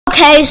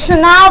Okay, so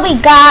now we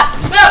got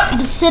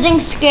the sitting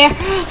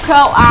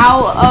scarecrow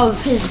out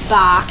of his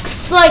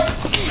box. Like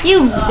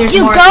you go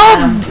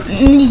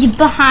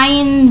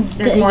behind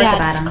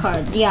the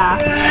card. Yeah,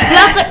 you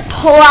have to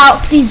pull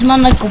out these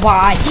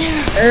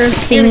wire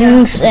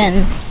things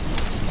and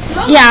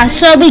yeah.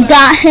 So we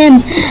got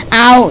him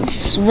out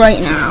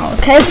right now.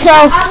 Okay, so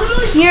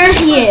here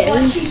he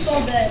is.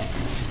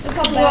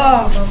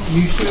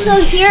 So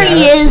here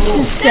he is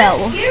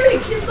himself.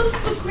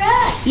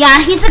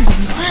 Yeah, he's a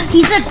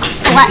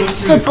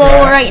flexible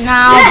right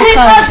now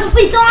because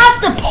we don't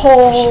have to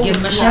pull. Give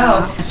him a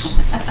show.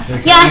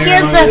 Yeah,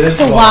 here's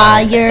a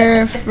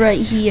wire right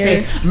here.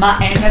 Okay.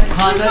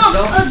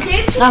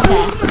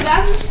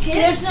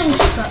 Here's the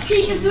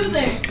instructions.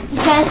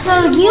 Okay,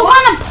 so you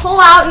want to pull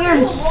out your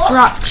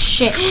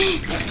instructions.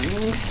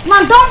 Come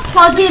on, don't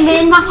plug him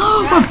in.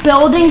 We're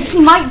building. He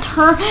might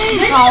turn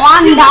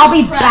on. That'll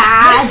be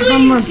bad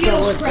when we're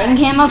building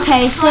him.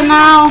 Okay, so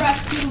now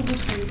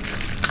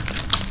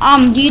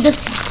you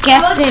just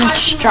get the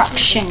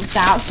instructions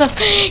out. So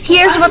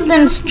here's what the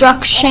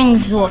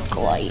instructions look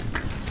like.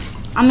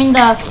 I mean,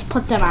 just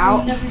put them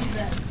out.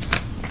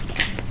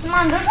 Come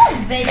on, there's a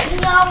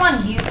video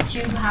on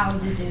YouTube how to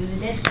do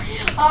this.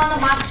 I want to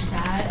watch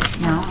that.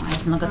 No, I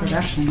can look at the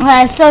directions.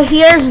 Okay, so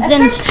here's the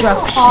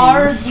instructions.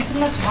 Cars, you can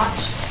just watch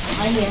the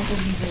video.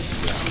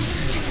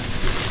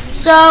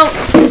 So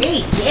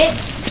Hey,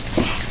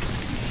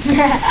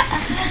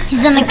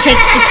 he's gonna kick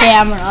the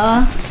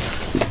camera.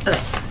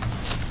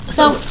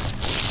 So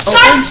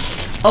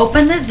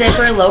Open the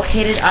zipper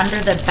located under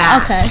the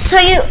back. okay, so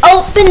you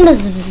open the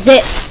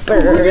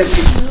zipper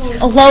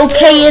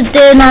located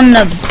in on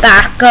the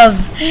back of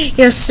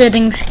your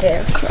sitting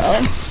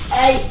scarecrow.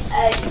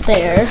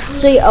 There.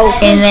 So you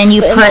open And then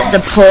you put the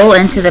pole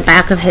into the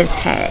back of his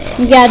head.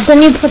 yeah,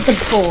 then you put the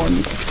pole in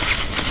the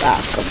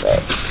back of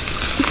it.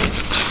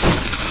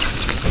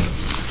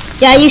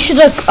 Yeah, you should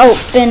have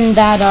opened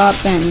that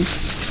up and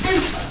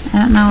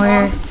I don't know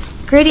where.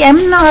 Grady,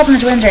 I'm not helping the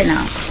twins right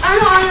now. I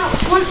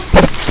know.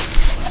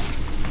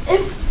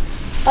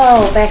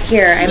 Oh, back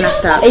here. I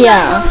messed up.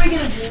 yeah. What are we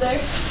going to do there?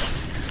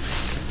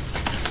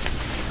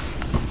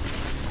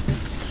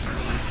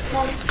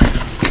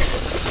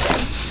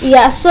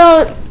 Yeah,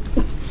 so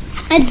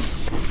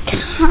it's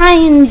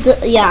kind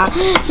of, yeah.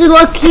 So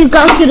look, you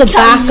go to the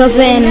back of it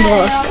and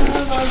look.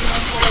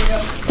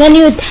 Then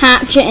you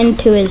attach it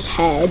into his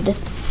head.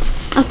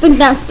 I think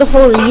that's the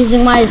whole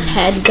reason why his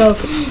head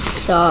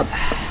goes up.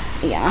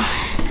 Yeah.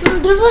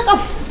 There's like a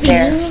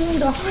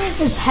feeling on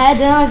his head.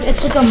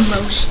 It's like a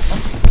motion.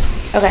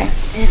 Okay.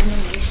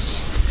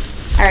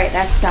 Alright,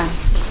 that's done.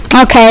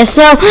 Okay,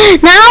 so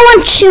now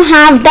once you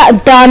have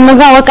that done,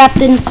 we're gonna look at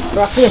the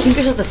instructions. I think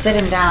you're supposed to sit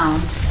him down.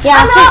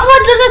 Yeah, so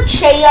There's a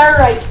chair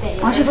right there.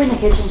 Why don't you bring the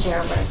kitchen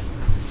chair over?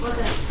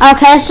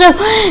 okay, so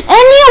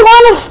and you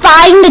want to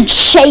find the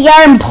chair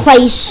and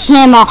place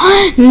him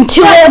into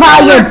it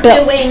while you're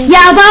building.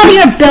 Yeah, while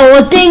you're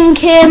building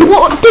him.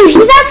 Well, dude,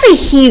 he's actually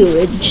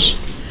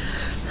huge.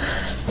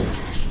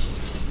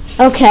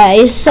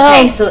 Okay, so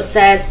it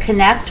says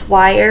connect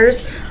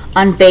wires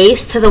on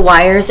base to the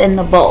wires in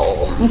the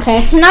bowl.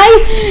 okay, so now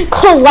you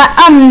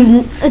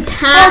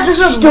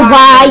attach the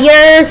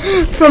wire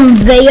from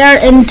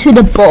there into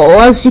the bowl,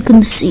 as you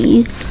can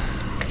see.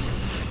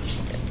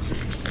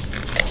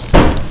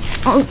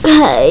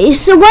 Okay,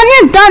 so when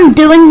you're done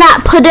doing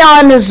that, put it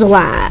on his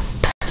lap.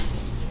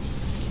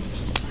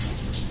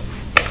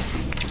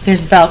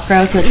 There's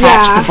Velcro to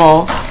attach the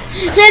bowl.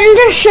 Then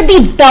there should be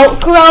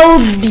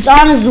Velcros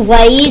on his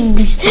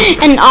legs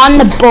and on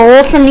the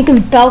bowl from you can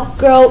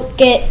Velcro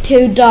get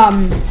to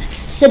the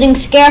sitting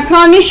scarecrow,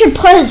 and you should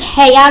put his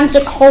hands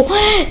like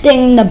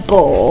holding the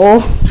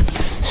bowl.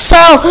 So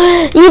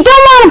you don't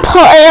want to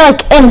put it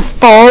like in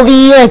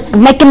fully, like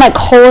make him like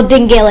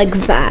holding it like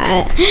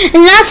that.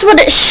 And that's what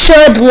it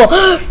should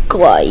look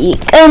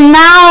like. And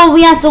now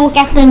we have to look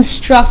at the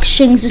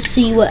instructions to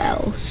see what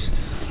else.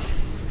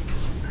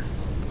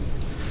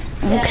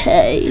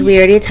 Okay. So we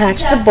already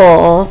attached the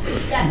bowl.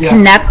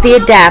 Connect the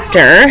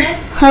adapter.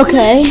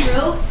 Okay.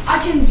 I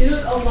can do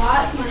it a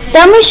lot.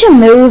 Then we should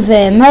move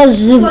him.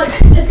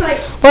 It's like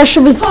Where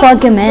should we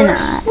plug him in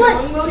at?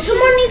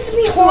 someone needs to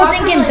be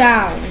holding him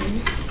down.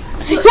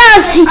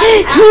 Yes, he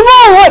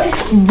will like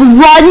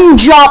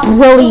lunge up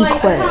really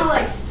quick.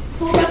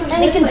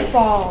 And he can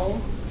fall.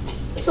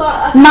 So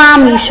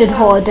Mom, you should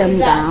hold him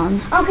down.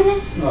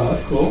 Okay. Oh,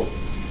 that's cool.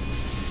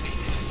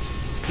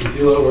 You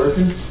feel it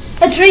working?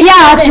 It's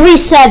Yeah, it's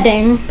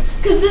resetting.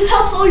 because this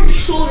helps all your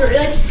shoulder.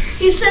 Like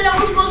he said, that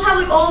we're supposed to have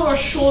like all of our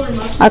shoulder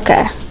muscles.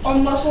 Okay. Or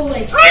muscle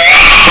like.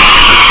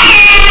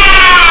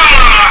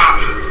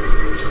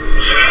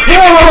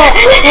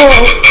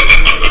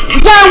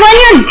 Yeah, when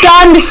you're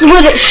done, this is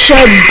what it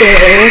should do.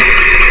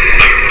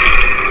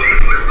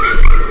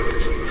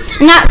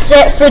 And that's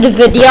it for the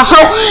video.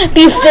 Hope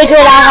you figured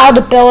out how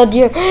to build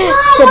your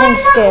sitting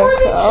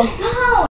scarecrow.